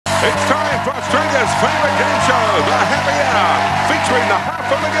It's time for Australia's favourite game show, the Happy Hour, featuring the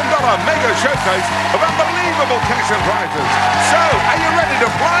 $500,000 mega showcase of unbelievable cash and prizes. So, are you ready to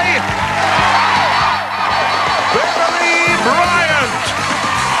play? Beverly Bryant!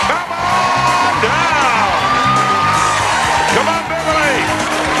 Come on down! Come on, Beverly!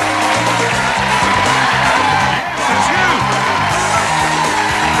 Yes, it's you!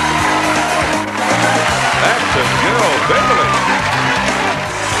 That's a girl, Beverly.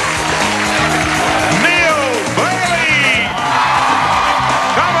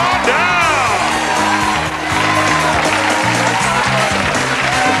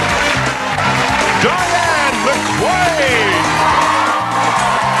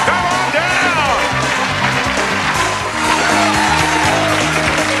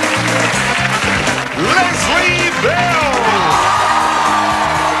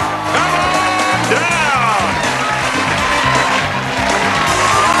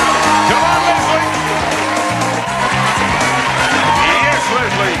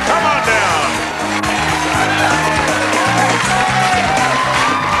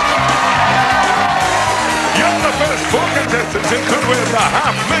 Contestants who could win the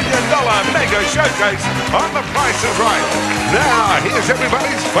 $500,000 mega showcase on The Price is Right. Now, here's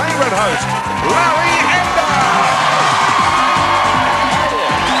everybody's favourite host, Laurie and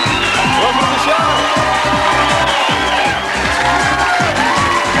Welcome to the show.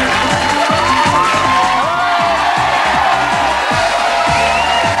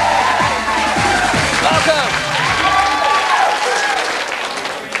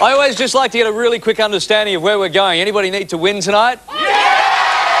 I always just like to get a really quick understanding of where we're going. Anybody need to win tonight? Yeah!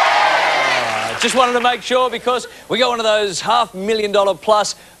 Just wanted to make sure because we got one of those $500,000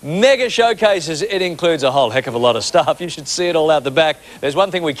 plus mega showcases. It includes a whole heck of a lot of stuff. You should see it all out the back. There's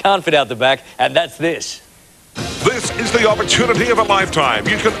one thing we can't fit out the back, and that's this. This is the opportunity of a lifetime.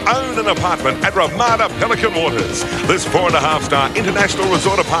 You can own an apartment at Ramada Pelican Waters. This 4.5-star international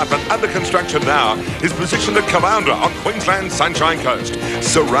resort apartment under construction now is positioned at Caloundra on Queensland's Sunshine Coast.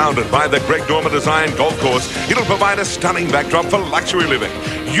 Surrounded by the Greg Norman designed golf course, it'll provide a stunning backdrop for luxury living.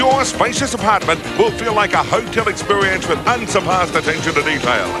 Your spacious apartment will feel like a hotel experience with unsurpassed attention to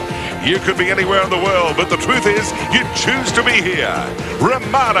detail. You could be anywhere in the world, but the truth is, you choose to be here.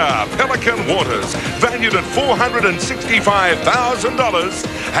 Ramada Pelican Waters, valued at $465,000,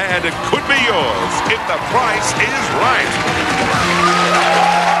 and it could be yours if the price is right.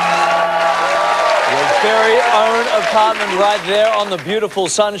 Your very own apartment right there on the beautiful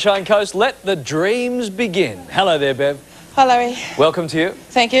Sunshine Coast. Let the dreams begin. Hello there, Bev. Hi, Laurie. Welcome to you.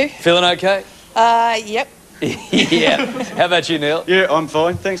 Thank you. Feeling okay? Yep. Yeah. How about you, Neil? Yeah, I'm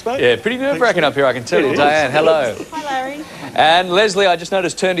fine. Thanks, mate. Yeah, pretty nerve-wracking up here, I can tell you. Diane, hello. Hi, Larry. And Leslie, I just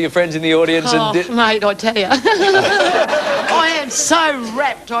noticed, turn to your friends in the audience and... mate, I tell you. I am so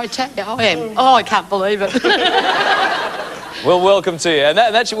wrapped, I tell you. I am. Oh, I can't believe it. Well, welcome to you. And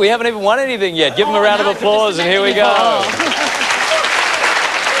that's we haven't even won anything yet. Give them a round of applause, and here we go.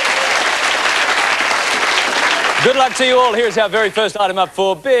 Good luck to you all. Here's our very first item up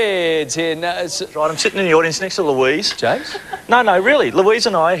for bids here. Right, I'm sitting in the audience next to Louise. James? No, really. Louise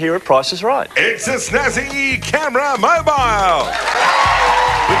and I are here at Price is Right. It's a snazzy camera mobile.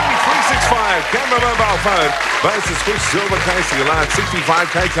 The 365 camera mobile phone boasts a swish silver case, a large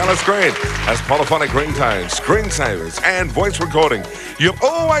 65K colour screen, has polyphonic ringtones, screensavers and voice recording. You'll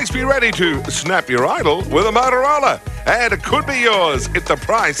always be ready to snap your idol with a Motorola. And it could be yours if the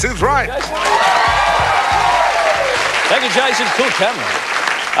price is right. Thank you, Jason. Cool camera.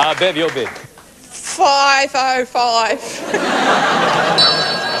 Bev, your bid. 505.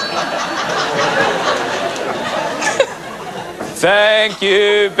 Thank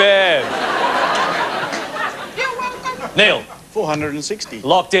you, Bev. You're welcome. Neil. 460.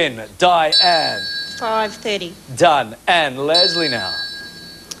 Locked in. Diane. 530. Done. And Leslie now.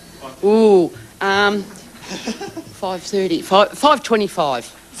 Ooh, 530.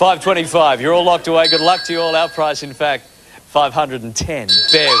 525. 525. You're all locked away. Good luck to you all. Our price, in fact, 510.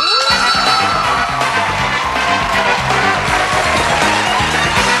 Bev.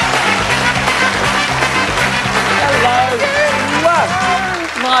 Hello.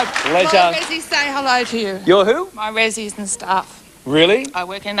 My pleasure. My Rezzies say hello to you. You're who? My Rezzies and staff. Really? I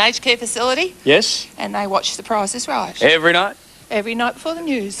work in an aged care facility Yes. and they watch The Price is Right. Every night? Every night before the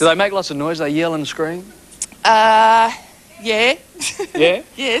news. Do they make lots of noise? They yell and scream? Yeah. Yeah?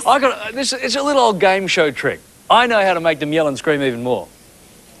 Yes. It's a little old game show trick. I know how to make them yell and scream even more.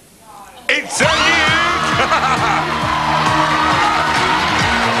 It's a huge...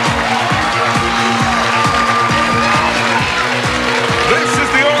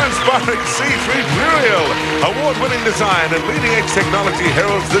 inspiring C3 Burial. Award-winning design and leading-edge technology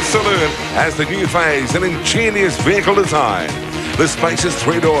heralds this saloon as the new phase in ingenious vehicle design. The spacious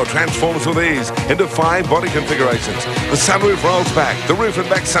three-door transforms with ease into 5 body configurations. The sunroof rolls back, the roof and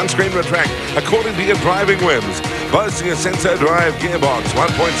back sunscreen retract according to your driving whims. Boasting a sensor drive gearbox,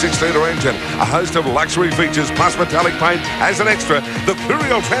 1.6-litre engine, a host of luxury features plus metallic paint as an extra, the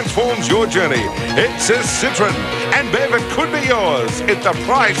Burial transforms your journey. It's a Citroen, and Bev, it could be yours if the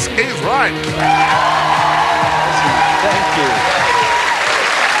price is right. Thank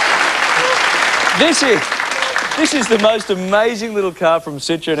you. This is the most amazing little car from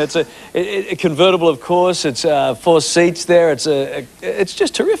Citroen. It's a convertible, of course. It's 4 seats there. It's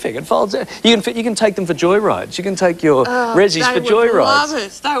just terrific. It folds out. You can take them for joyrides. You can take your Resis for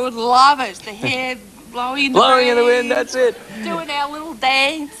joyrides. They would love it. The hair blowing in the wind. Blowing in the wind, that's it. Doing our little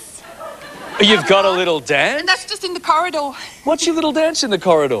dance. You've got a little dance? And that's just in the corridor. What's your little dance in the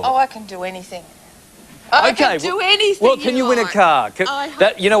corridor? Oh, I can do anything. I can do anything. Well, can you win a car?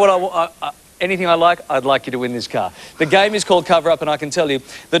 You know what anything I'd like you to win this car. The game is called Cover Up, and I can tell you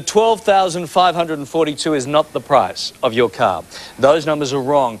that $12,542 is not the price of your car. Those numbers are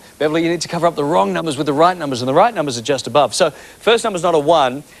wrong. Beverly, you need to cover up the wrong numbers with the right numbers, and the right numbers are just above. So, first number's not a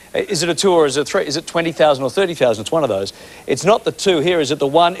 1. Is it a 2 or is it a 3? Is it 20,000 or 30,000? It's one of those. It's not the 2 here. Is it the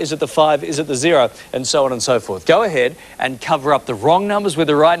 1? Is it the 5? Is it the 0? And so on and so forth. Go ahead and cover up the wrong numbers with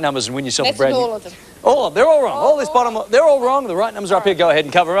the right numbers and win yourself a brand new... all of them. Oh, they're all wrong. All this bottom, they're all wrong. The right numbers are up here. Go ahead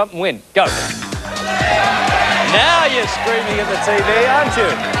and cover up and win. Go. Now you're screaming at the TV, aren't you?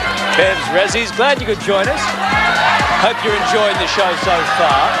 Bev's Resis, glad you could join us. Hope you're enjoying the show so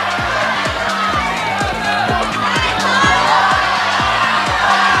far.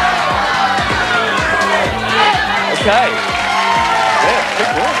 Okay. Yeah,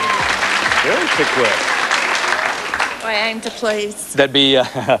 quick work. Very quick work. I aim to please. They'd be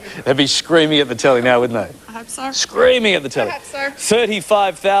screaming at the telly now, wouldn't they? I hope so. Screaming at the telly. I hope so.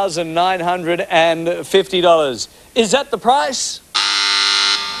 $35,950. Is that the price?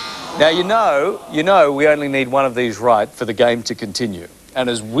 Now, you know we only need one of these right for the game to continue. And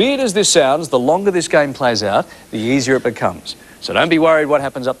as weird as this sounds, the longer this game plays out, the easier it becomes. So don't be worried what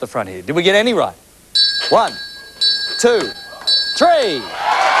happens up the front here. Did we get any right? 1, 2, 3.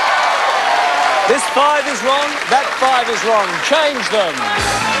 This 5 is wrong, that 5 is wrong. Change them.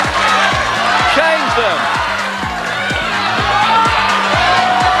 Change them.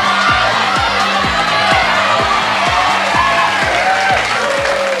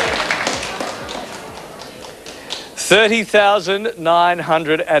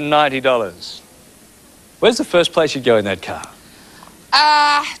 $30,990. Where's the first place you'd go in that car?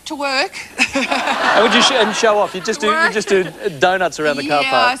 To work. And would you show off? You just do donuts around the car Yeah,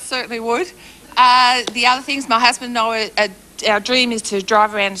 park. I certainly would. The other things, my husband and I, our dream is to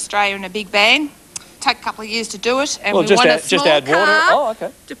drive around Australia in a big van. Take a couple of years to do it, and Well, we want a small just add water. car Oh,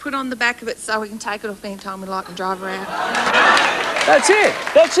 okay. to put on the back of it so we can take it off anytime we like and drive around. That's it.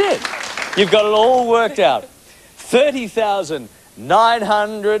 That's it. You've got it all worked out.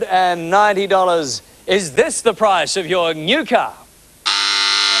 $30,990. Is this the price of your new car?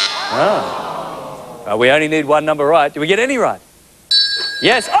 Oh. We only need one number right. Did we get any right?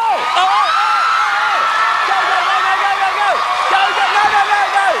 Yes. Oh! Oh! Go, go, go, go, go, go, go! Go, go, no, no, no,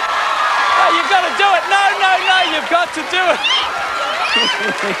 no! No, you've got to do it. No, no, no, you've got to do it.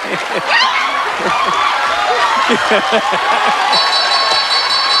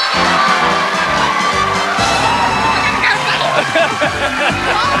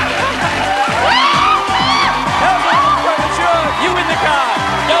 You win the car.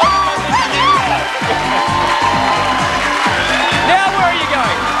 Go. Now where are you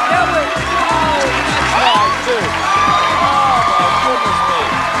going? Now where? Oh, dude. Oh, my goodness me.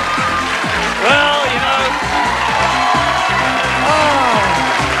 Well, you know.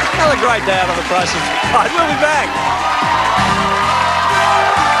 Oh, another great day out on the Price is Right. We'll be back.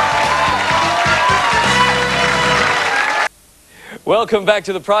 Welcome back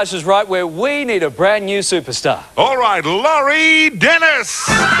to The Price is Right, where we need a brand new superstar. All right, Laurie Dennis,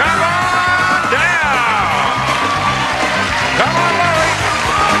 come on down. Come on, Laurie.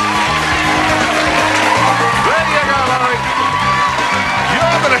 There you go, Laurie.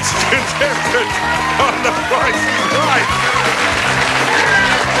 You're the next contestant on The Price is Right.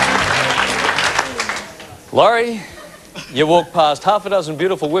 Laurie, you walk past half a dozen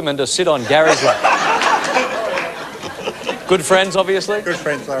beautiful women to sit on Gary's lap. Good friends, obviously? Good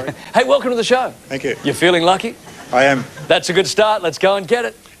friends, Laurie. Hey, welcome to the show. Thank you. You feeling lucky? I am. That's a good start. Let's go and get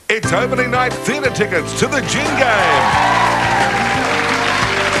it. It's opening night theatre tickets to the Gin Game.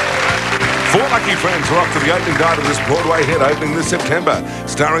 Four lucky friends are off to the opening night of this Broadway hit opening this September.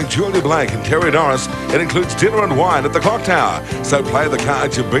 Starring Julia Blake and Terry Norris, it includes dinner and wine at the Clock Tower. So play the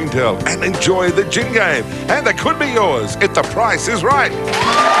cards you've been dealt and enjoy the gin game. And it could be yours if the price is right.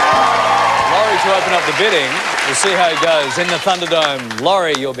 Laurie to open up the bidding. We'll see how it goes in the Thunderdome.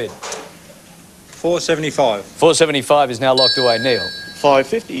 Laurie, your bid. 475. 475 is now locked away. Neil.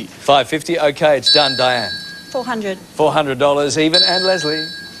 550. 550. Okay, it's done. Diane. 400. $400 even. And Leslie.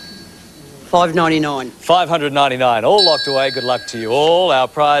 $5.99. $599. All locked away. Good luck to you all. Our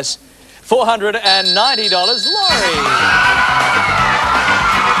price, $490. Laurie.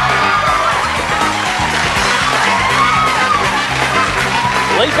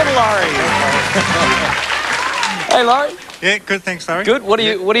 Leaping Laurie. Hey, Laurie. Yeah, good, thanks, Larry. Good. What do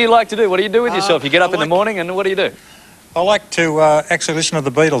you like to do? What do you do with yourself? You get up in the morning and what do you do? I like to actually listen to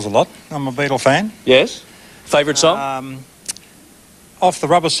the Beatles a lot. I'm a Beatle fan. Yes. Favourite song? Off the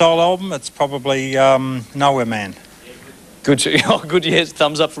Rubber Soul album, it's probably Nowhere Man. Good. Oh, good. Yes.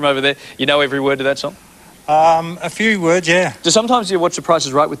 Thumbs up from over there. You know every word to that song? A few words, yeah. Do sometimes you watch The Price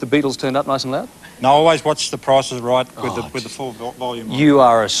is Right with the Beatles turned up nice and loud? No, I always watch The Price is Right with the full volume. You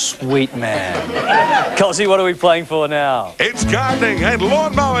are a sweet man. Kelsey, what are we playing for now? It's gardening and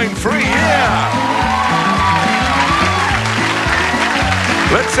lawn mowing for a year.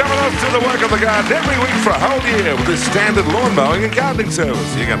 Let's have a look to the work of the garden every week for a whole year with this standard lawn mowing and gardening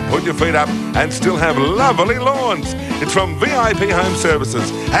service. You can put your feet up and still have lovely lawns. It's from VIP Home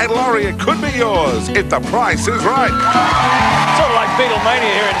Services. And Laurie, it could be yours if the price is right. Sort of like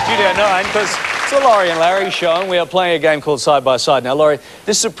Beatlemania here in Studio 9 because it's the Laurie and Larry show and we are playing a game called Side by Side. Now, Laurie,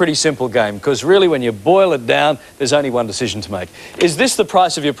 this is a pretty simple game because really when you boil it down, there's only one decision to make. Is this the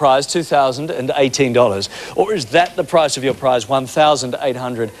price of your prize, $2,018, or is that the price of your prize,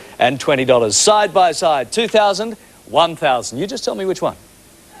 $1,820? Side by side, $2,000, $1,000. You just tell me which one.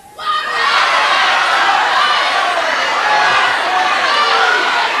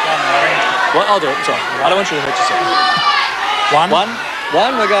 Well, I'll do it. Sorry. I don't want you to hurt yourself. One.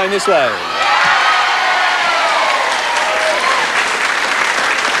 We're going this way.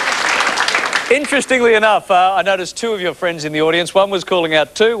 Interestingly enough, I noticed two of your friends in the audience. One was calling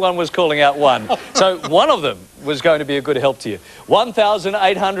out 2, one was calling out 1. So one of them was going to be a good help to you.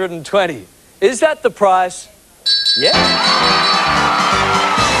 $1,820. Is that the price? Yeah.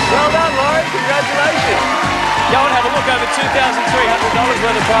 Well done, Laurie. Congratulations. Go and have a look over $2,300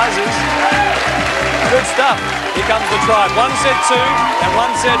 worth of prizes. Good stuff. Here comes the tribe. One said 2 and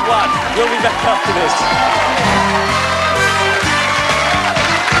one said 1. We'll be back after this.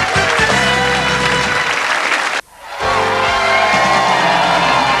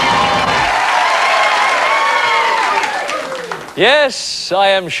 Yes, I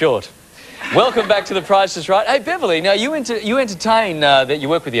am short. Welcome back to The Price is Right. Hey, Beverly, now you entertain, that you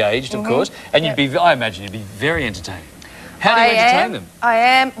work with the aged, of course, and you'd be, I imagine you'd be very entertaining. How do you entertain them? I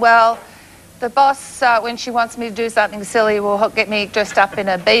am. Well, the boss, when she wants me to do something silly, will get me dressed up in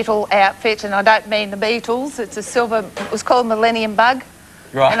a Beatle outfit, and I don't mean the Beatles. It's a silver, it was called Millennium Bug.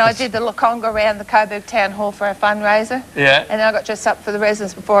 Right. And I did the conga around the Coburg Town Hall for a fundraiser. Yeah. And then I got dressed up for the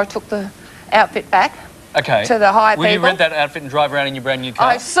residents before I took the outfit back. Okay. To the high people. Will you rent that outfit and drive around in your brand new car?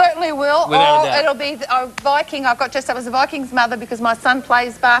 I certainly will. Without a doubt. It'll be a Viking. I got dressed up as a Vikings mother because my son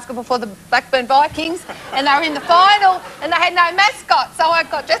plays basketball for the Blackburn Vikings, and they were in the final, and they had no mascot, so I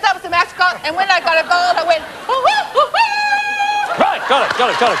got dressed up as a mascot, and when I got a goal, I went, hoo-hoo-hoo-hoo! Right, got it.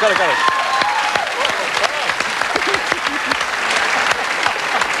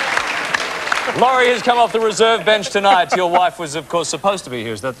 Laurie has come off the reserve bench tonight. Your wife was, of course, supposed to be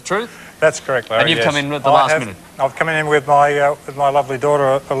here. Is that the truth? That's correct, Larry. And you've come in at the last minute. I've come in with my lovely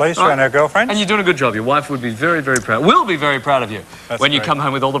daughter, Elise, and her girlfriend. And you're doing a good job. Your wife would be very, very proud. Will be very proud of you. When you come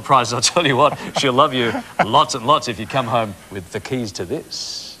home with all the prizes. I'll tell you what, she'll love you lots and lots if you come home with the keys to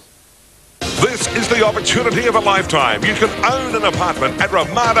this. This is the opportunity of a lifetime. You can own an apartment at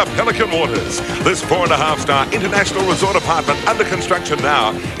Ramada Pelican Waters. This 4.5-star international resort apartment under construction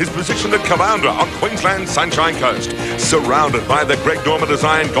now is positioned at Caloundra on Queensland's Sunshine Coast. Surrounded by the Greg Norman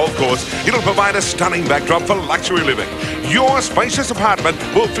designed golf course, it'll provide a stunning backdrop for luxury living. Your spacious apartment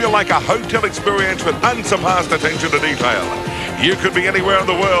will feel like a hotel experience with unsurpassed attention to detail. You could be anywhere in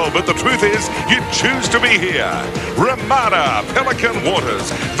the world, but the truth is, you choose to be here. Ramada Pelican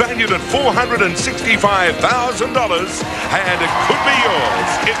Waters, valued at $465,000, and it could be yours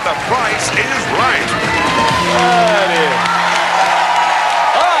if the price is right.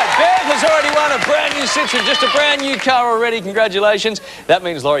 All right, Bev has already won a brand new Citroen, just a brand new car already. Congratulations. That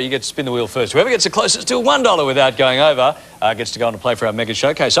means, Laurie, you get to spin the wheel first. Whoever gets the closest to $1 without going over gets to go on and play for our mega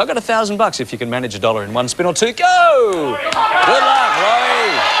showcase. So I've got $1,000 if you can manage $1 in one spin or two. Go! Good luck,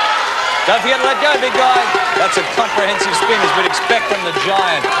 Laurie. Don't forget to let go, big guy. That's a comprehensive spin as we'd expect from the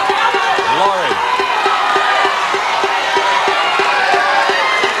giant, Laurie.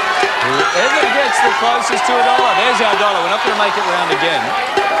 Whoever gets the closest to $1, there's our dollar. We're not going to make it round again.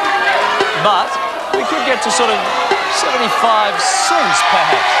 But we could get to sort of 75 cents,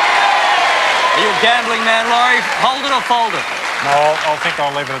 perhaps. Are you a gambling man, Laurie? Hold it or fold it? No, I think I'll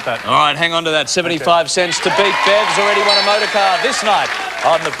leave it at that. All right, hang on to that. 75 cents to beat. Bev's already won a motor car this night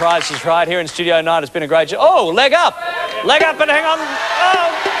on The Price is Right here in Studio 9. It's been a great show. Oh, leg up. Leg up and hang on. Oh,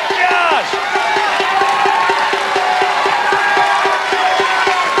 gosh.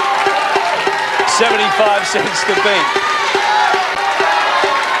 $75 to beat.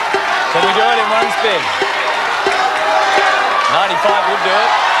 Can we do it in one spin? 95 would do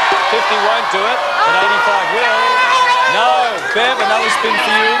it. 50 won't do it, but 85 will. No, Bev, another spin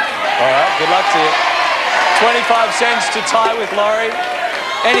for you. All right, good luck to you. 25 cents to tie with Laurie.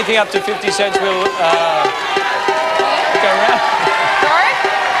 Anything up to 50 cents will go round. Sorry?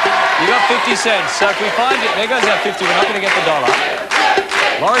 You got 50 cents, so if we find it, there goes our 50, we're not going to get the dollar.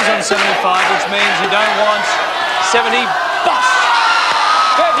 Laurie's on 75, which means you don't want 70 bucks.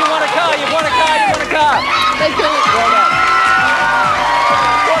 Bev, you want a car, you want a car, you want a car. Thank you. Well done.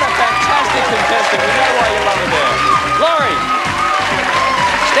 What a fantastic contestant. We know why you love her there. Laurie,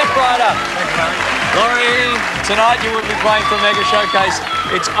 step right up. Thanks, Larry. Laurie, tonight you will be playing for a mega showcase.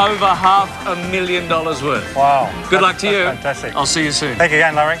 It's over $500,000 worth. Wow. Good luck to you. Fantastic. I'll see you soon. Thank you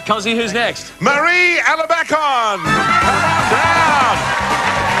again, Larry. Cozzy, who's next? Marie Alabacon! Come on down!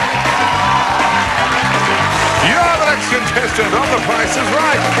 You're the next contestant on The Price is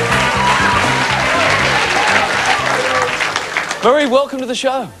Right. Marie, welcome to the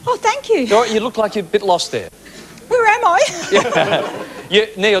show. Oh, thank you. You look like you're a bit lost there. Where am I?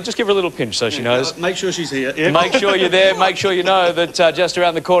 Neil, just give her a little pinch so she knows. Make sure she's here. Yeah. Make sure you're there. Make sure you know that just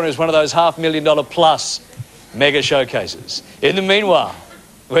around the corner is one of those $500,000 plus mega showcases. In the meanwhile,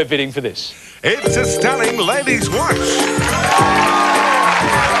 we're bidding for this. It's a stunning ladies' watch.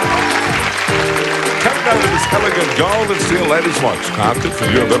 Coming over this elegant gold and steel ladies' watch, crafted for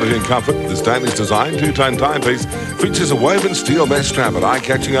durability and comfort. The stainless design, two-tone timepiece, features a woven steel mesh strap and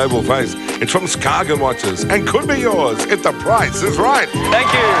eye-catching oval face. It's from Skagen Watches and could be yours if the price is right.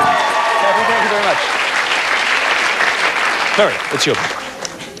 Thank you. Thank you very much. Mary, it's your bid.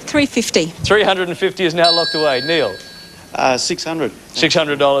 $350. $350 is now locked away. Neil, 600.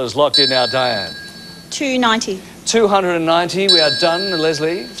 $600 locked in now. Diane, $290. $290. We are done.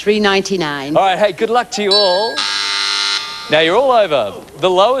 Leslie, $3.99. all right. Hey, good luck to you all. Now you're all over. The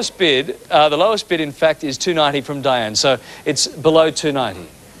lowest bid, in fact, is $290 from Diane. So it's below $290.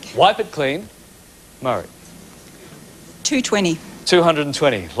 Wipe it clean. Murray, $220.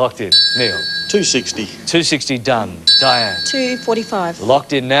 $220 locked in. Neil, 260. $260 done. Diane, $245.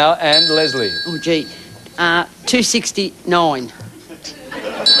 locked in now. And Leslie, Oh, gee. $269.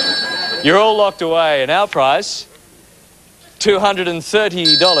 you're all locked away. And our price,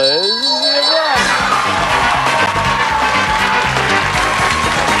 $230.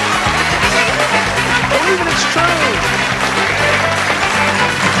 Believe it, it's true.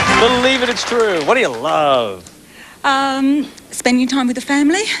 Believe it, it's true. What do you love? Spending time with the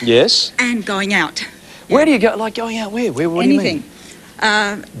family Yes. and going out. Where do you go? Like going out where? What Anything. do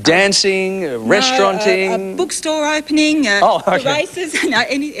you mean? Dancing, restauranting? A bookstore opening, Oh, okay. the races, no,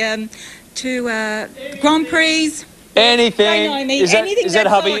 to Grand Prix. Anything. They know me. Is that, Anything is that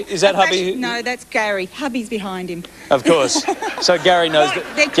that's hubby? on- Is that hubby? Actually, no, that's Gary. Hubby's behind him. Of course. So Gary knows Right,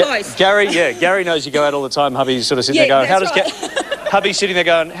 that. they're close. Gary knows you go out all the time. Hubby's sort of sitting there going, Yeah, how does that's Hubby's sitting there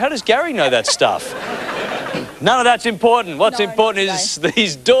going, how does Gary know that stuff? None of that's important. What's No, important not is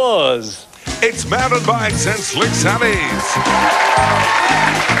these doors. It's mountain bikes and slick sunnies.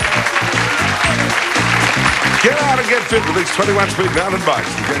 Get out and get fit with these 21-speed mountain bikes.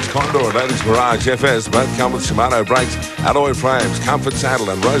 The Gents Condor and Ladies Mirage FS both come with Shimano brakes, alloy frames, comfort saddle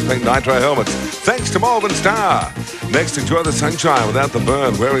and rose pink nitro helmets. Thanks to Malvern Star. Next, enjoy the sunshine without the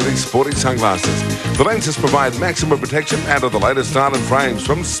burn wearing these sporty sunglasses. The lenses provide maximum protection and are the latest style and frames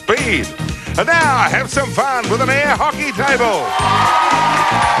from Speed. And now, have some fun with an air hockey table.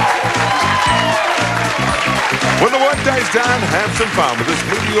 When the workday's done, have some fun with this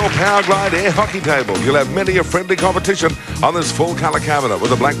Meteor Power Glide air hockey table. You'll have many a friendly competition on this full colour cabinet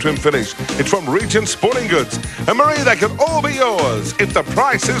with a black trim finish. It's from Regent Sporting Goods. And Marie, they can all be yours if the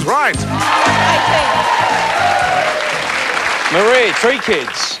price is right. Marie, 3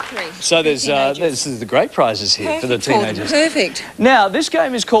 kids. 3. So there's the great prizes here for the teenagers. Perfect. Now, this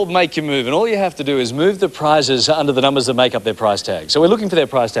game is called Make Your Move, and all you have to do is move the prizes under the numbers that make up their price tag. So we're looking for their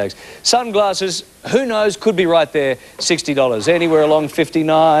price tags. Sunglasses, who knows, could be right there, $60. Anywhere along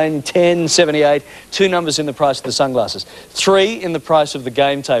 59, 10, 78. 2 numbers in the price of the sunglasses. 3 in the price of the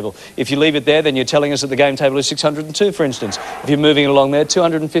game table. If you leave it there, then you're telling us that the game table is 602, for instance. If you're moving it along there,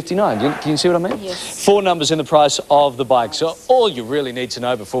 259. Can you see what I mean? Yes. 4 numbers in the price of the bike. So all you really need to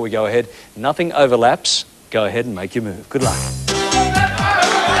know before we go ahead, nothing overlaps. Go ahead and make your move. Good luck.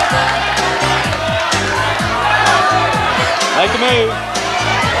 Make a move.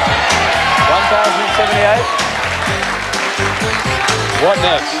 1,078. What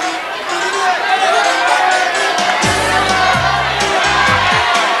next?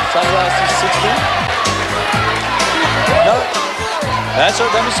 Sunglasses 60. No. That's all.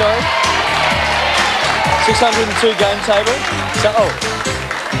 Don't be sorry. 602 game table. So,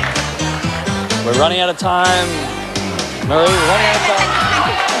 we're running out of time. Marie, we're running out of time.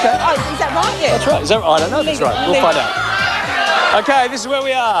 Okay. Oh, is that right? Yeah. That's right. Is that right? I don't know if that's right. We'll find out. Okay, this is where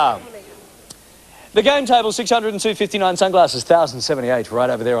we are. The game table, 602, 59 sunglasses, 1,078 right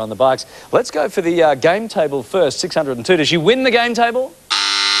over there on the bikes. Let's go for the game table first, 602. Does she win the game table?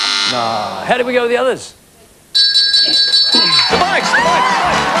 No. How did we go with the others? The bikes, the bikes.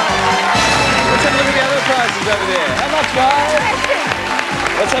 Let's have a look at the other prizes over there. How much, guys?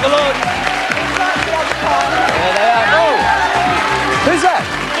 Let's have a look. There they are. Oh, who's that?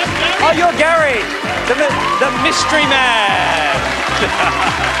 Oh, you're Gary, the mystery man.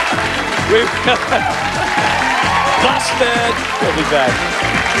 We've busted. We'll be back.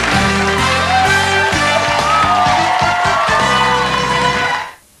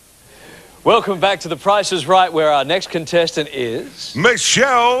 Welcome back to The Price is Right, where our next contestant is...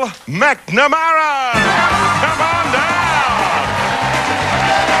 Michelle McNamara! Come on down!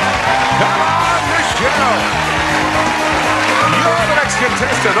 Come on, Michelle! You're the next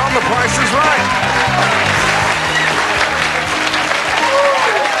contestant on The Price is Right.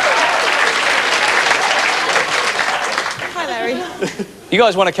 Hi, Larry. You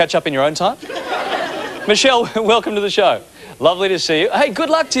guys want to catch up in your own time? Michelle, welcome to the show. Lovely to see you. Hey, good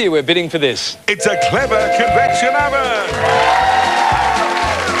luck to you. We're bidding for this. It's a clever convection oven.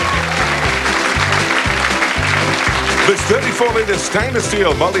 This 34-litre stainless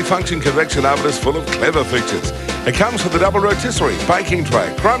steel multifunction convection oven is full of clever features. It comes with a double rotisserie, baking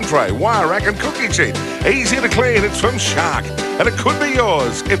tray, crumb tray, wire rack and cookie sheet. Easy to clean. It's from Shark. And it could be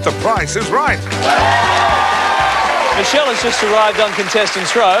yours if the price is right. Michelle has just arrived on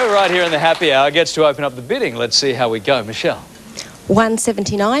Contestants Row, right here in the happy hour. Gets to open up the bidding. Let's see how we go. Michelle.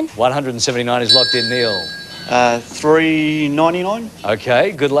 179. 179 is locked in. Neil. 399.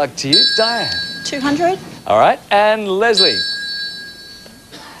 Okay, good luck to you. Diane. 200. All right, and Leslie.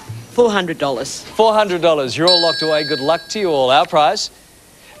 $400. $400. You're all locked away. Good luck to you all. Our price,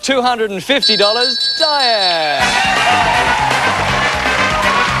 $250. Diane.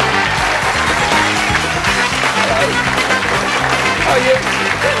 How are you?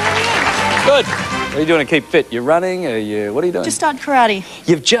 Good. What are you doing to keep fit? You're running? What are you doing? Just started karate.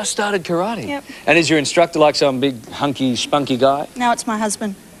 You've just started karate? Yep. And is your instructor like some big, hunky, spunky guy? Now it's my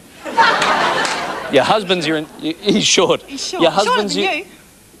husband. Your husband's he's short. He's short. Your husband's Shorter than you.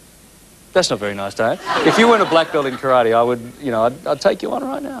 That's not very nice, Diane. If you weren't a black belt in karate, I would, I'd take you on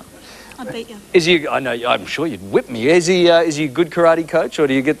right now. I'd beat you. Is he? I know. I'm sure you'd whip me. Is he a good karate coach, or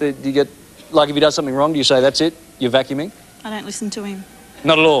do you get like if he does something wrong, do you say that's it? You're vacuuming? I don't listen to him.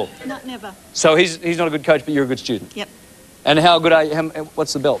 Not at all. No, never. So he's not a good coach, but you're a good student. Yep. And how good are you?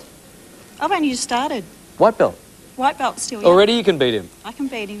 What's the belt? I've only just started. White belt. White belt still, yeah. Already you can beat him. I can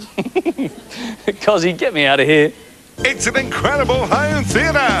beat him. Cozzy, get me out of here. It's an incredible home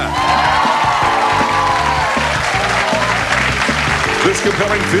theatre. This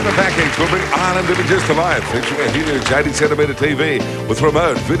compelling theatre package will bring Ireland images to life, featuring a huge 80cm TV with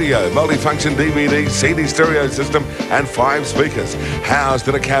remote, video, multifunction DVD, CD stereo system and 5 speakers. Housed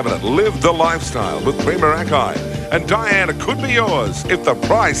in a cabinet, live the lifestyle with Prima Akai. And Diane, it could be yours if the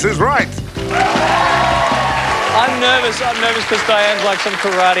price is right. I'm nervous because Diane's like some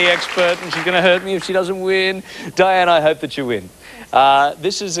karate expert and she's going to hurt me if she doesn't win. Diane, I hope that you win.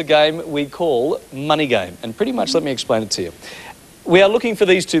 This is a game we call Money Game, and pretty much let me explain it to you. We are looking for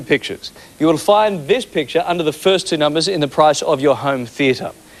these 2 pictures. You will find this picture under the first 2 numbers in the price of your home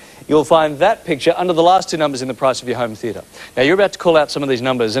theatre. You'll find that picture under the last 2 numbers in the price of your home theatre. Now, you're about to call out some of these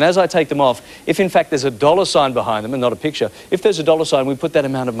numbers, and as I take them off, if in fact there's a dollar sign behind them and not a picture, if there's a dollar sign, we put that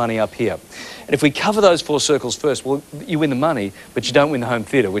amount of money up here. And if we cover those 4 circles first, well, you win the money, but you don't win the home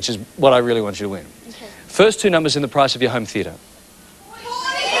theatre, which is what I really want you to win. Okay. First two numbers in the price of your home theatre.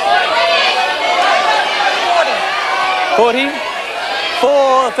 40.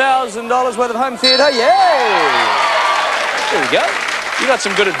 $4,000 worth of home theatre. Yay! There we go. You got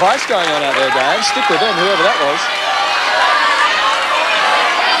some good advice going on out there, Dan. Stick with them, whoever that was.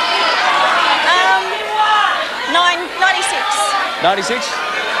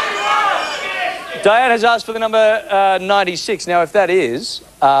 96. Diane has asked for the number 96. Now, if that is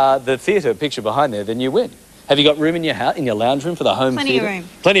the theatre picture behind there, then you win. Have you got room in your house, in your lounge room for the home theatre? Plenty of room.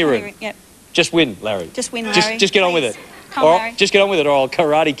 Plenty of room. Yep. Just win, Larry. Just win, Larry. Just get on with it. Come on, Larry. Just get on with it, or I'll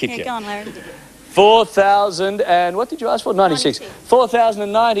karate kick you. Yeah, go on, Larry. 4,000 and what did you ask for? 96.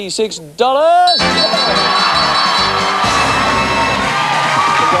 $4,096. Congratulations.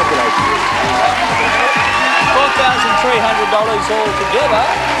 $4,300 altogether.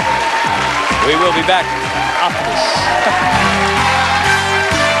 We will be back after this.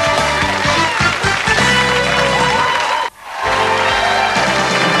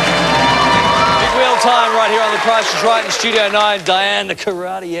 Time right here on The Price is Right in Studio 9. Diane, the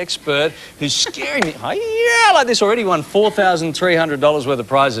karate expert, who's scaring me. Oh, yeah, like this already won $4,300 worth of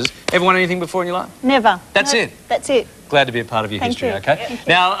prizes. Ever won anything before in your life? Never. That's it? That's it. Glad to be a part of your Thank history, you. okay? Thank you.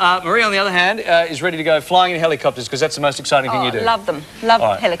 Now, Marie, on the other hand, is ready to go flying in helicopters because that's the most exciting thing you do. Love them. Love All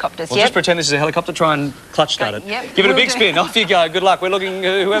right. helicopters, Well, just pretend this is a helicopter. Try and clutch start it. Yep. Give it a Will big do. spin. Off you go. Good luck. We're looking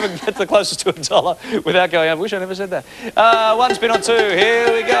whoever gets the closest to $1 without going, I wish I never said that. One spin on two.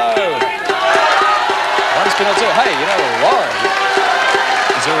 Here we go. One spin on two. Hey, you know, Laurie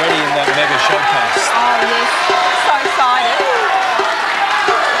is already in that mega showcase. Oh, yes. So excited.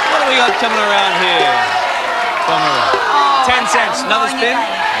 What do we got coming around here? Come around. 10 cents. Another spin?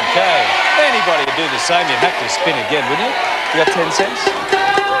 Okay. Anybody would do the same. You'd have to spin again, wouldn't you? You got 10 cents?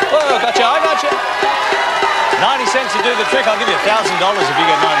 Oh, gotcha. I gotcha. 90 cents to do the trick. I'll give you $1,000 if you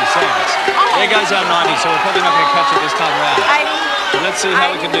get 90 cents. There goes our 90, so we're probably not going to catch it this time around. 80. So let's see how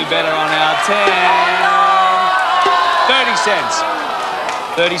we can do better on our 10. 30 cents.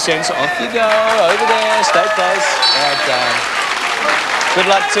 30 cents. Off you go. Over there. Stay close. Right down. Good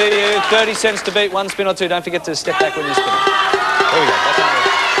luck to you. 30 cents to beat. One spin or two. Don't forget to step back when you spin. There we go. That's on there.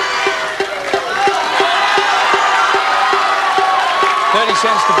 30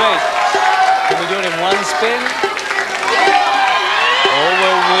 cents to beat. Can we do it in one spin? Or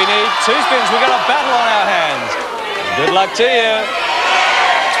will we need two spins? We've got a battle on our hands. Good luck to you.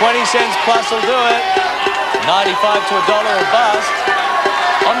 20 cents plus will do it. 95 to $1 or bust.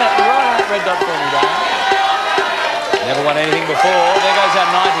 On that, right on that red dot for me, Diane. Never won anything before. There goes our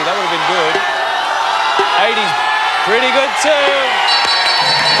 90. That would have been good. 80's pretty good too.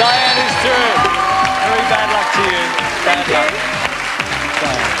 Diane is through. Very bad luck to you. Bad luck.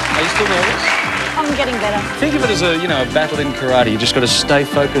 Diane, are you still nervous? I'm getting better. Think of it as a, a battle in karate. You just got to stay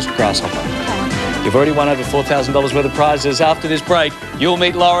focused, grasshopper. You've already won over $4,000 worth of prizes. After this break, you'll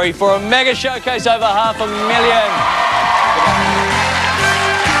meet Laurie for a mega showcase over $500,000.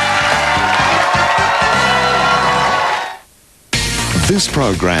 This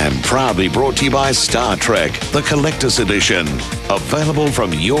program proudly brought to you by Star Trek, the Collector's Edition. Available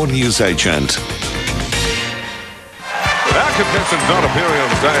from your newsagent. Our contestants not appearing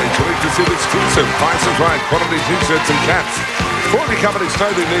on stage will receive exclusive Price is Right quality t-shirts and caps. For the company's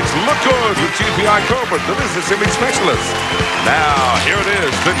clothing needs, look good with GPI Corporate, the business image specialist. Now, here it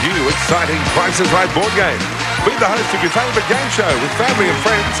is, the new exciting Price is Right board game. Be the host of your favourite game show with family and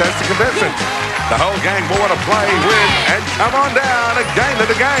friends as the contestant. The whole gang will want to play, win, and come on down again and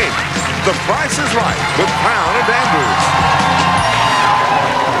again. The Price is Right with Crown and Andrews.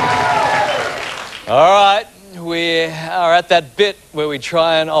 All right. We are at that bit where we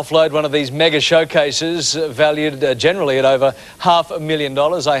try and offload one of these mega showcases valued generally at over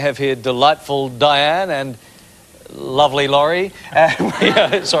 $500,000. I have here delightful Diane and lovely Laurie.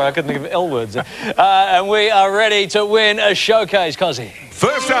 And sorry, I couldn't think of L words. And we are ready to win a showcase, Cozzy.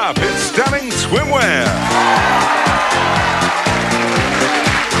 First up, it's stunning swimwear.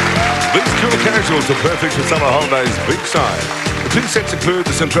 These cool casuals are perfect for summer holidays beachside. The two sets include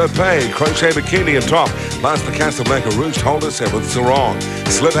the Saint-Tropez crochet bikini and top, plus the Casablanca ruched holder set with sarong.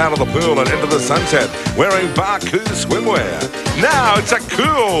 Slip out of the pool and into the sunset wearing Baku swimwear. Now it's a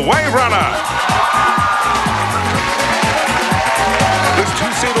cool wave runner. This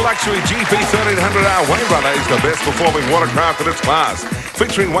two-seater luxury GP 1300R wave runner is the best performing watercraft in its class.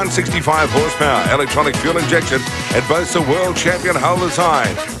 Featuring 165 horsepower, electronic fuel injection, and boasts a world champion hull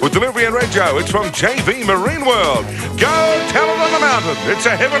design. With delivery and rego, it's from JV Marine World. Go tell it on the mountain. It's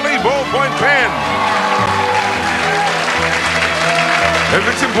a heavenly ballpoint pen. If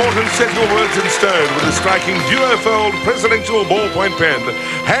it's important, set your words in stone with a striking duo-fold presidential ballpoint pen,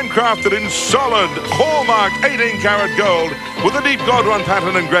 handcrafted in solid, hallmark 18-karat gold with a deep Godron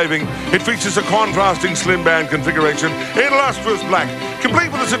pattern engraving. It features a contrasting slim band configuration in lustrous black,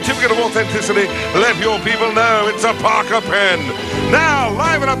 complete with a certificate of authenticity. Let your people know it's a Parker pen. Now,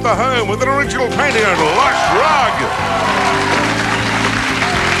 liven up the home with an original painting and lush rug.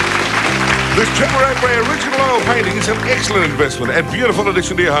 This Trevor original oil painting is an excellent investment and beautiful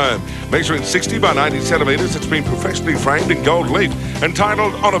addition to your home. Measuring 60 by 90 centimetres, it's been professionally framed in gold leaf,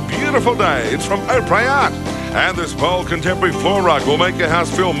 entitled On a Beautiful Day. It's from Opry Art. And this bold contemporary floor rug will make your house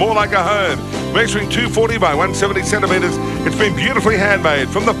feel more like a home. Measuring 240 by 170 centimetres, it's been beautifully handmade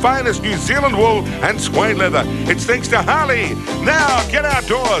from the finest New Zealand wool and suede leather. It's thanks to Harley. Now get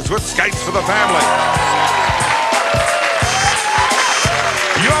outdoors with skates for the family.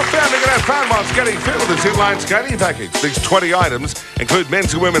 You're founding and have fun while skating fit with this inline skating package. These 20 items include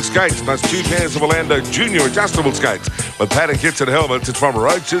men's and women's skates, plus 2 pairs of Orlando Junior adjustable skates. With padding kits and helmets, it's from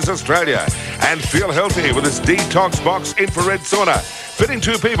Roaches, Australia. And feel healthy with this Detox Box infrared sauna. Fitting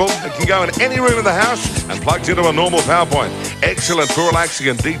 2 people, it can go in any room in the house and plugs into a normal power point. Excellent for relaxing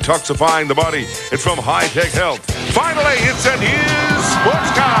and detoxifying the body. It's from High Tech Health. Finally, it's a new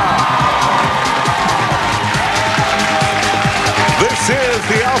sports car. This is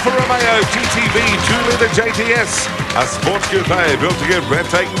the Alfa Romeo GTV 2-litre JTS, a sports coupe built to give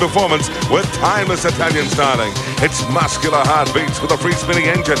breathtaking performance with timeless Italian styling. Its muscular heartbeats with a free-spinning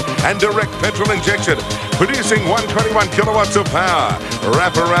engine and direct petrol injection, producing 121 kilowatts of power.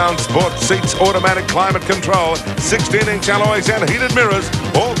 Wrap-around sports seats, automatic climate control, 16-inch alloys and heated mirrors,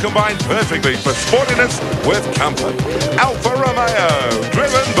 all combined perfectly for sportiness with comfort. Alfa Romeo,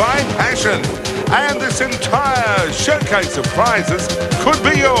 driven by passion. And this entire showcase of prizes could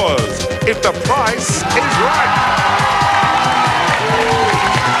be yours if the price is right.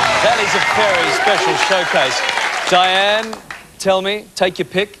 That is a very special showcase. Diane, tell me, take your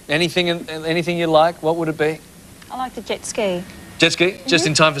pick. Anything you like, what would it be? I like the jet ski. Jet ski, just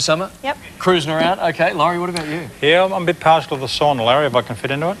in time for summer? Yep. Cruising around. Okay, Laurie, what about you? Yeah, I'm a bit partial to the sauna, Larry, if I can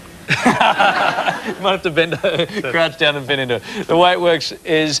fit into it. You might have to crouch down and fit into it. The way it works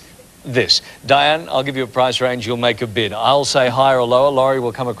is this. Diane, I'll give you a price range, you'll make a bid. I'll say higher or lower, Laurie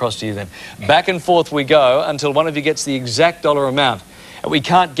will come across to you then. Back and forth we go until one of you gets the exact dollar amount. And we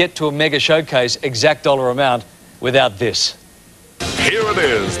can't get to a mega showcase exact dollar amount without this. Here it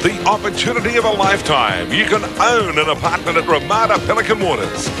is, the opportunity of a lifetime. You can own an apartment at Ramada Pelican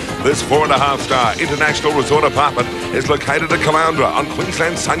Waters. This 4.5-star international resort apartment is located at Caloundra on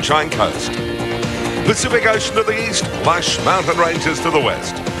Queensland's Sunshine Coast. Pacific Ocean to the east, lush mountain ranges to the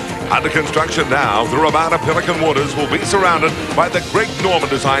west. Under construction now, the Ramada Pelican Waters will be surrounded by the Greg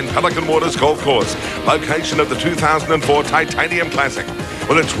Norman-designed Pelican Waters Golf Course, location of the 2004 Titanium Classic.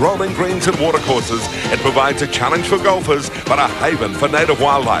 With its rolling greens and watercourses, it provides a challenge for golfers, but a haven for native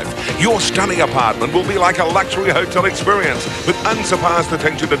wildlife. Your stunning apartment will be like a luxury hotel experience with unsurpassed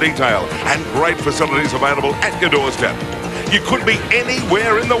attention to detail and great facilities available at your doorstep. You could be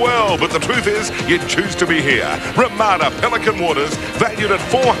anywhere in the world, but the truth is, you choose to be here. Ramada Pelican Waters, valued at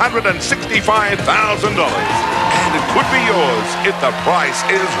 $465,000. And it could be yours if the price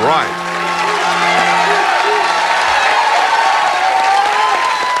is right.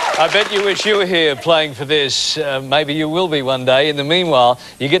 I bet you wish you were here playing for this. Maybe you will be one day. In the meanwhile,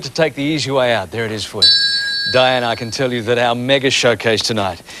 you get to take the easy way out. There it is for you. Diane, I can tell you that our mega showcase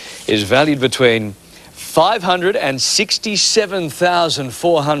tonight is valued between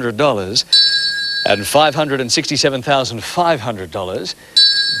 $567,400 and $567,500.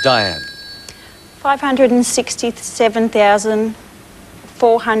 Diane.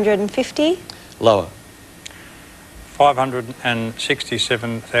 $567,450. Lower.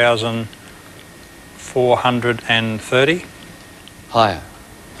 $567,430. Higher.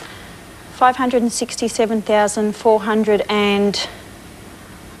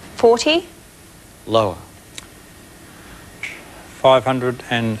 $567,440. Lower.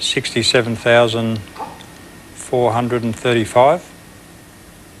 $567,435.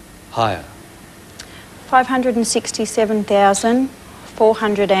 Higher.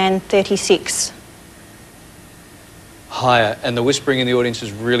 $567,436. Higher. And the whispering in the audience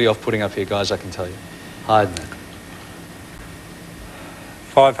is really off-putting up here, guys, I can tell you. Higher than that.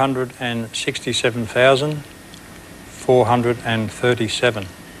 $567,437.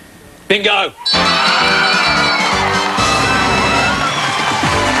 Bingo!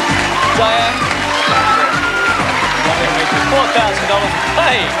 Diane. $4,000.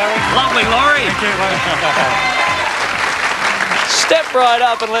 Hey, lovely, Laurie. Thank you. Step right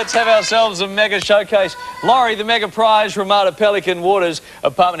up and let's have ourselves a mega showcase. Laurie, the mega prize, Ramada Pelican Waters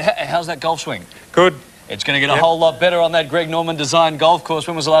apartment. How's that golf swing? Good. It's going to get a whole lot better on that Greg Norman designed golf course.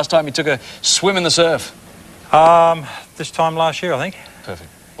 When was the last time you took a swim in the surf? This time last year, I think. Perfect.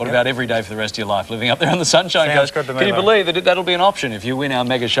 What about every day for the rest of your life, living up there on the Sunshine Coast? Good to me, Can you Larry. believe that that'll be an option if you win our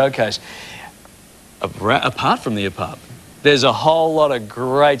mega showcase? Apart from the apartment, there's a whole lot of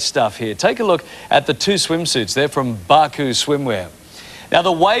great stuff here. Take a look at the 2 swimsuits. They're from Baku Swimwear. Now,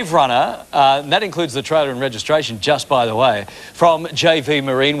 the Wave Runner, that includes the trailer and registration, just by the way, from JV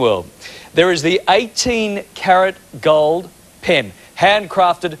Marine World. There is the 18-carat gold pen,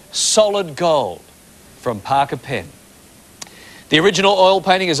 handcrafted solid gold from Parker Pen. The original oil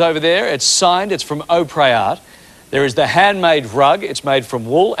painting is over there. It's signed. It's from Opry Art. There is the handmade rug. It's made from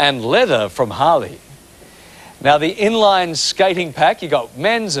wool and leather from Harley. Now, the inline skating pack, you got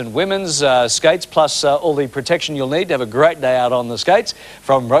men's and women's skates, plus all the protection you'll need to have a great day out on the skates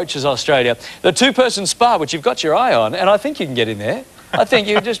from Roaches, Australia. The 2-person spa, which you've got your eye on, and I think you can get in there. I think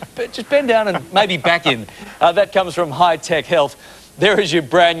you just bend down and maybe back in. That comes from High Tech Health. There is your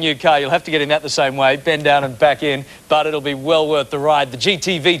brand new car. You'll have to get in that the same way, bend down and back in, but it'll be well worth the ride. The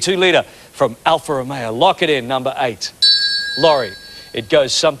GTV 2-litre from Alfa Romeo. Lock it in, number 8. Laurie, it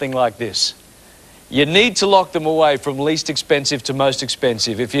goes something like this. You need to lock them away from least expensive to most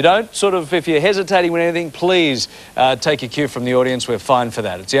expensive. If you don't, if you're hesitating with anything, please take a cue from the audience. We're fine for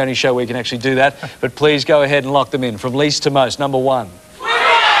that. It's the only show we can actually do that. But please go ahead and lock them in from least to most. Number 1.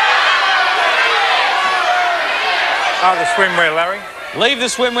 Oh, the swimwear, Larry. Leave the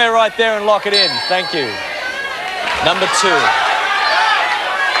swimwear right there and lock it in. Thank you. Number 2.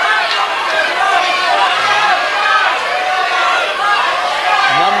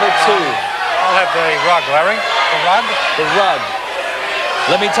 Number 2. I'll have the rug, Larry. The rug? The rug.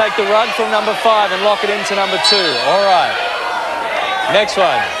 Let me take the rug from number 5 and lock it into number 2. All right. Next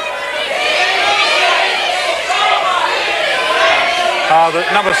one. The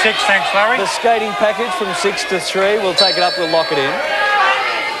number 6, thanks, Larry. The skating package from 6 to 3. We'll take it up, we'll lock it in.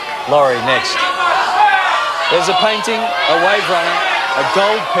 Laurie, next. There's a painting, a Wave Runner, a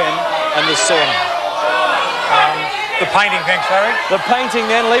gold pen, and the sauna. The painting, thanks, Larry. The painting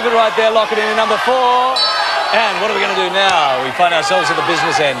then, leave it right there, lock it in number 4. And what are we going to do now? We find ourselves at the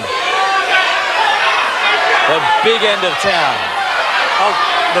business end. The big end of town. Oh,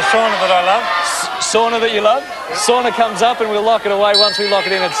 the sauna that I love. Sauna that you love? Sauna comes up and we'll lock it away. Once we lock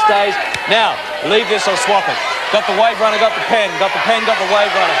it in, it stays. Now, leave this or swap it. Got the Wave Runner, got the pen. Got the pen, got the Wave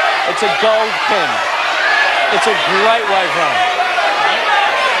Runner. It's a gold pen. It's a great Wave Runner.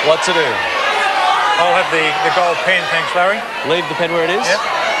 What to do? I'll have the gold pen, thanks, Larry. Leave the pen where it is? Yep.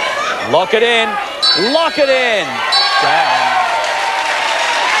 Lock it in. Lock it in. Down.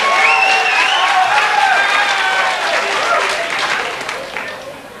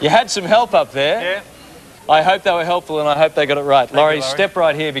 You had some help up there. Yeah. I hope they were helpful and I hope they got it right. Laurie, Laurie, step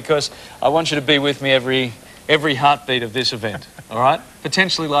right here because I want you to be with me every heartbeat of this event, all right?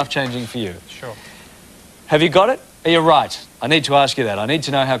 Potentially life-changing for you. Sure. Have you got it? Are you right? I need to ask you that. I need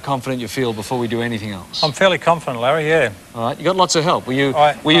to know how confident you feel before we do anything else. I'm fairly confident, Larry, yeah. All right, you got lots of help. Were you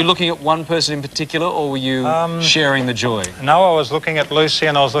looking at one person in particular or were you sharing the joy? No, I was looking at Lucy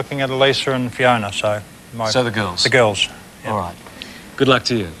and I was looking at Elisa and Fiona, so... So the girls? The girls. Yep. All right. Good luck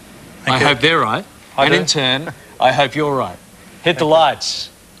to you. Thank you. I hope they're right. And in turn, I hope you're right. Hit the lights.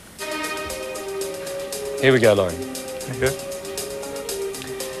 Here we go, Laurie. Thank you.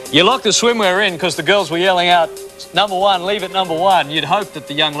 You locked the swimwear in because the girls were yelling out, number 1, leave it number 1. You'd hope that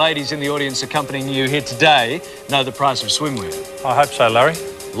the young ladies in the audience accompanying you here today know the price of swimwear. I hope so, Larry.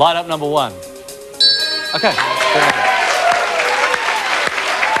 Light up number 1. Okay.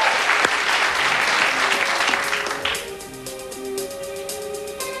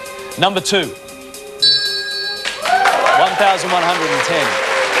 Number 2. 1,110.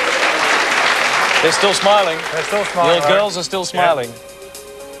 They're still smiling. They're still smiling. Your girls are still smiling. Yeah.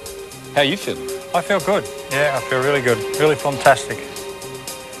 How are you feeling? I feel good. Yeah, I feel really good. Really fantastic.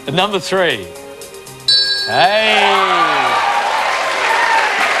 And number 3. Hey!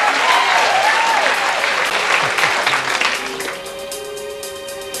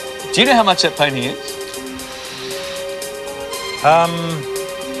 Do you know how much that painting is?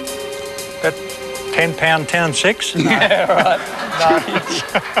 About £10, 10 and 6. No. Yeah, right. No.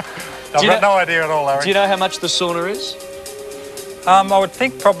 I've got no idea at all, Larry. Do you know how much the sauna is? I would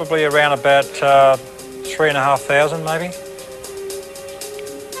think probably around about 3,500 maybe.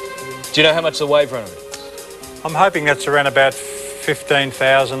 Do you know how much the Wave Runner is? I'm hoping that's around about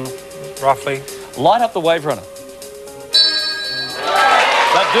 15,000 roughly. Light up the Wave Runner.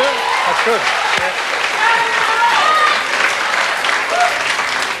 That do? That's good.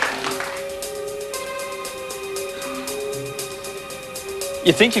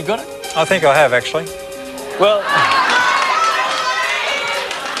 You think you've got it? I think I have, actually. Well,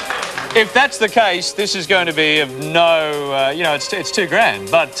 if that's the case, this is going to be of no, you know, it's $2,000.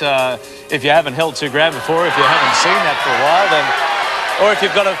 But if you haven't held $2,000 before, if you haven't seen that for a while, then, or if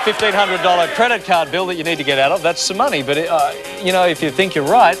you've got a $1,500 credit card bill that you need to get out of, that's some money. But, you know, if you think you're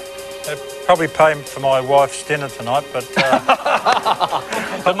right... They'll probably pay for my wife's dinner tonight, but...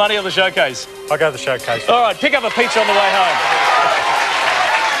 The money or the showcase? I'll go to the showcase. All right, pick up a pizza on the way home.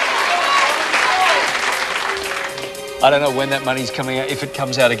 I don't know when that money's coming out. If it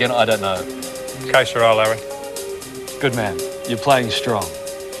comes out again, I don't know. Case your eye, Larry. Good man. You're playing strong.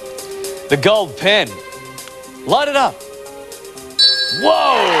 The gold pen. Light it up.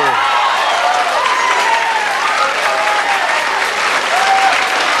 Whoa!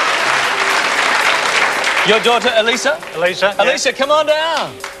 Your daughter, Elisa? Elisa? Elisa, yeah. come on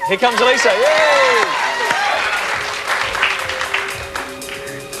down. Here comes Elisa. Yay!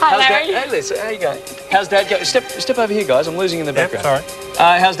 Hi, Larry. Hey, Elisa, how you going? How's Dad going? Step over here, guys. I'm losing in the background. Sorry.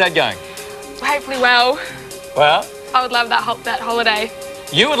 How's Dad going? Hopefully well. Well? I would love that holiday.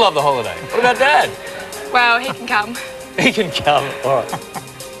 You would love the holiday. What about Dad? Well, he can come. He can come. All right.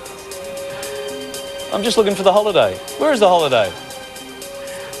 I'm just looking for the holiday. Where is the holiday?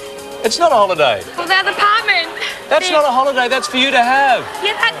 It's not a holiday. Well, that apartment. That's not a holiday. That's for you to have.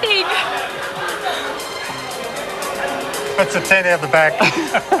 Yeah, that thing. That's a 10 out the back.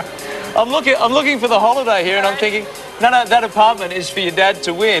 I'm looking for the holiday here, and I'm thinking, no, that apartment is for your dad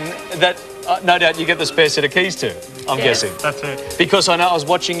to win. That no doubt you get the spare set of keys to. I'm guessing. That's it. Because I know I was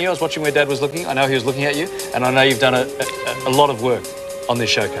watching you. I was watching where Dad was looking. I know he was looking at you, and I know you've done a lot of work on this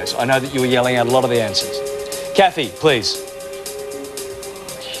showcase. I know that you were yelling out a lot of the answers. Kathy, please.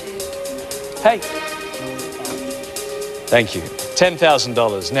 Hey. Thank you.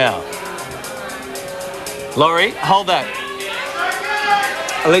 $10,000 now. Laurie, hold that.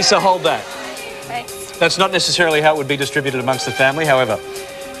 Elisa, hold that. Thanks. That's not necessarily how it would be distributed amongst the family, however.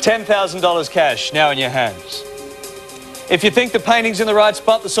 $10,000 cash now in your hands. If you think the painting's in the right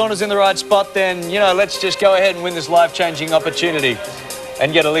spot, the sauna's in the right spot, then, you know, let's just go ahead and win this life-changing opportunity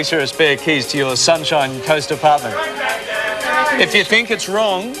and get Elisa a spare keys to your Sunshine Coast apartment. If you think it's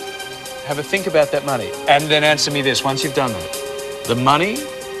wrong, have a think about that money and then answer me this once you've done that. The money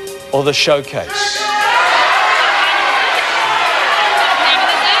or the showcase?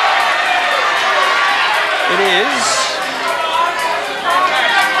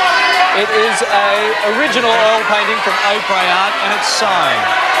 It is a original oil painting from Opry Art, and it's signed,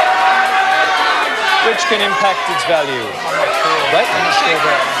 which can impact its value. Wait, I'm not sure about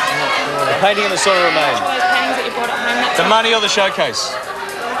that. The painting and the sauna remain. Those paintings that you brought at home. The money or the showcase?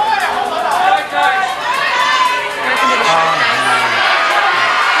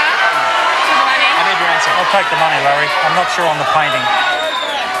 I need your answer. I'll take the money, Larry. I'm not sure on the painting.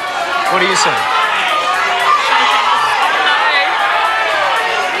 What do you say?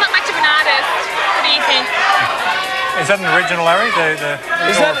 Is that an original, Larry? Is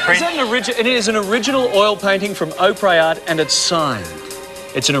that an original? It is an original oil painting from Opry Art, and it's signed.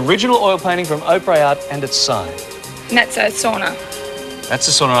 It's an original oil painting from Opry Art, and it's signed. And that's a sauna. That's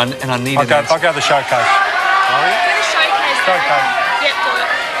a sauna, and I need an answer. I'll go to the showcase. Laurie? Go to showcase. Showcase. Yep, do it.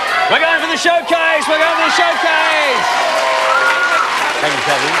 We're going for the showcase! We're going for the showcase! Thank you,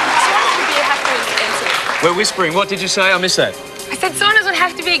 Kathy. Saunas would have to be expensive. We're whispering. What did you say? I missed that. I said saunas would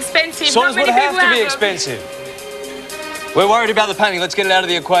have to be expensive. Saunas would have to be them. expensive. We're worried about the painting. Let's get it out of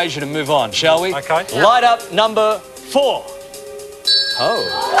the equation and move on, shall we? Okay. Light up number 4. Oh.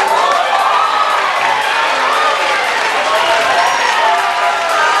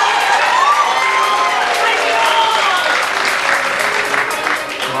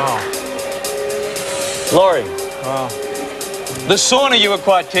 Wow. Laurie. Wow. The sauna you were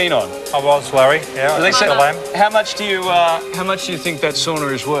quite keen on. I was, Larry. Yeah, I still am. How much do you think that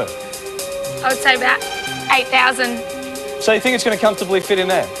sauna is worth? I would say about 8,000. So you think it's going to comfortably fit in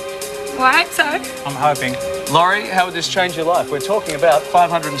there? Well, I hope so. I'm hoping. Laurie, how would this change your life? We're talking about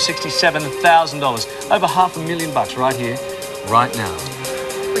 $567,000. Over $500,000 right here, right now.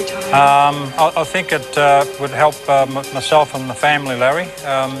 I think it would help myself and the family, Larry,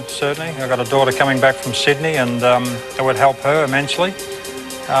 certainly. I've got a daughter coming back from Sydney, and it would help her immensely.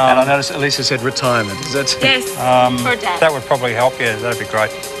 And I noticed Elisa said retirement. Is that... Yes, for Dad. That would probably help, yeah, that'd be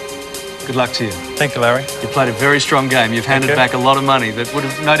great. Good luck to you. Thank you, Larry. You played a very strong game. You've handed back a lot of money that would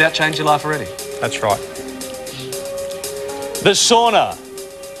have no doubt changed your life already. That's right. The sauna.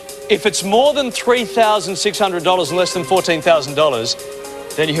 If it's more than $3,600 and less than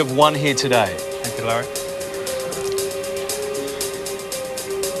 $14,000, then you have won here today. Thank you, Larry.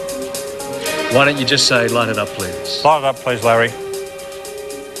 Why don't you just say, light it up, please? Light it up, please, Larry.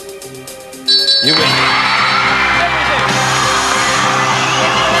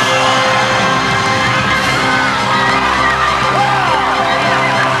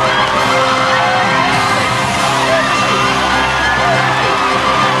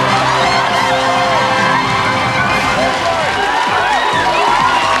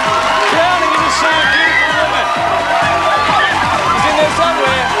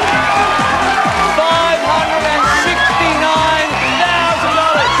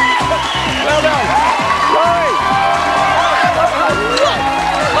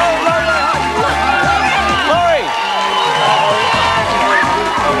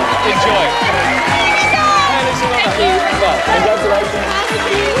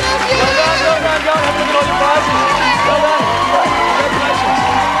 Well done, well done. Go and have a look at all your prizes. Well done. Congratulations.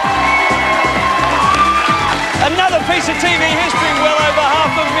 Another piece of TV history, well over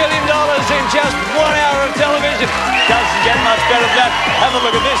 $500,000 in just 1 hour of television. Doesn't get much better than that. Have a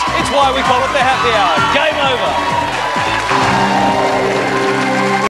look at this. It's why we call it the happy hour. Game over.